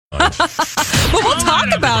But we'll talk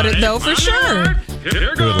about it, though, for sure. Do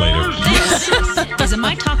it later. This is a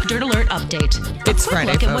My Talk Dirt Alert update. It's A quick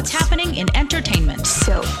Friday, look at folks. what's happening in entertainment.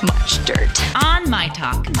 So much dirt. On My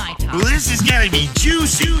Talk. Well, this is going to be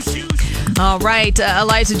juicy. All right.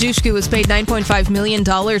 Eliza Dushku was paid $9.5 million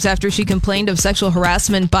after she complained of sexual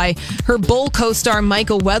harassment by her Bull co-star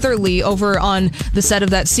Michael Weatherly over on the set of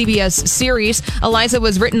that CBS series. Eliza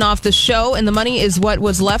was written off the show, and the money is what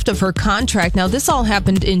was left of her contract. Now, this all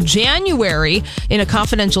happened in January in a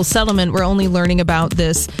confidential settlement. We're only learning about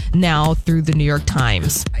this now through the New York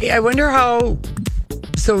Times. I wonder how.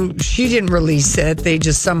 So she didn't release it. They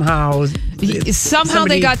just somehow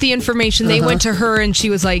they got the information. They went to her and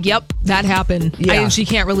she was like, yep, that happened. Yeah. She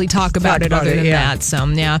can't really talk about it other than that. So,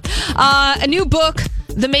 yeah. A new book,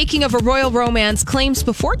 The Making of a Royal Romance, claims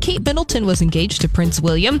before Kate Middleton was engaged to Prince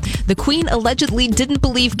William, the Queen allegedly didn't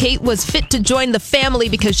believe Kate was fit to join the family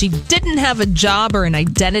because she didn't have a job or an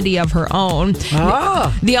identity of her own.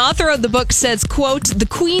 The author of the book says, quote, the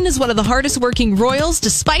Queen is one of the hardest working royals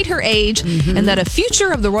despite her age, and that a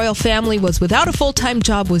future of the royal family was without a full-time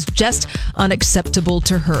job was just unacceptable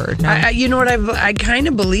to her. Now, you know what? I kind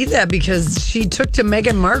of believe that because she took to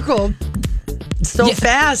Meghan Markle so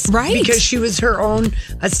fast, right? Because she was her own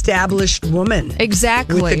established woman,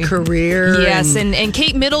 exactly, with a career. Yes, and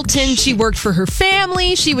Kate Middleton, she worked for her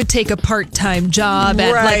family. She would take a part-time job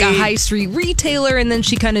at like a high street retailer, and then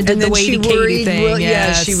she kind of did the Wadey Katie thing. Well,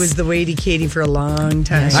 yeah, she was the Wadey Katie for a long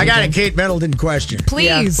time. I got a Kate Middleton question.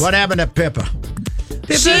 Please, what happened to Pippa?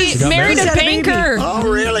 She married a banker.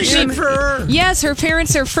 Oh, really? Good for her. Yes, her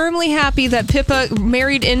parents are firmly happy that Pippa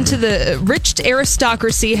married into the rich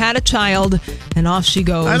aristocracy, had a child, and off she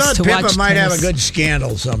goes. I thought to Pippa watch might tennis. have a good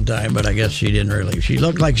scandal sometime, but I guess she didn't really. She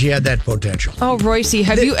looked like she had that potential. Oh, Royce,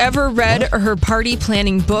 have you ever read her party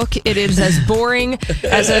planning book? It is as boring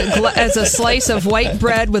as a slice of white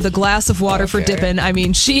bread with a glass of water for dipping. I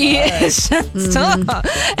mean, she is just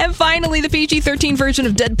And finally, the PG-13 version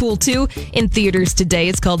of Deadpool 2 in theaters today.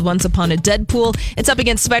 It's called Once Upon a Deadpool. It's up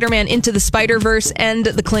against Spider-Man Into the Spider-Verse and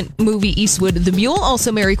the Clint movie Eastwood the Mule,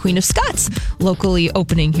 also Mary Queen of Scots, locally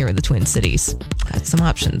opening here in the Twin Cities. That's some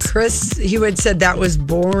options. Chris Hewitt said that was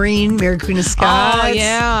boring, Mary Queen of Scots. Oh,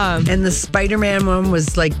 yeah. And the Spider-Man one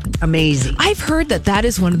was like amazing. I've heard that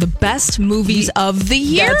is one of the best movies of the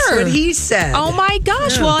year. That's what he said. Oh my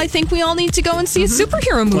gosh. Yeah. Well, I think we all need to go and see a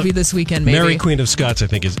superhero movie this weekend, maybe. Mary Queen of Scots, I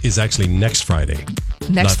think, is actually next Friday.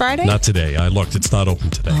 Friday? Not today. I looked. It's not open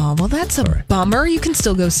today. Oh, well, that's a bummer. You can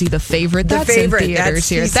still go see The Favorite. That's in theaters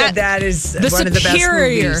here. He said that is the one of the best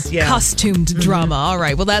movies. Yeah. Costumed drama. All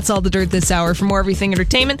right. Well, that's all the dirt this hour. For more everything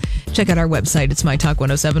entertainment, check out our website. It's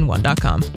mytalk1071.com.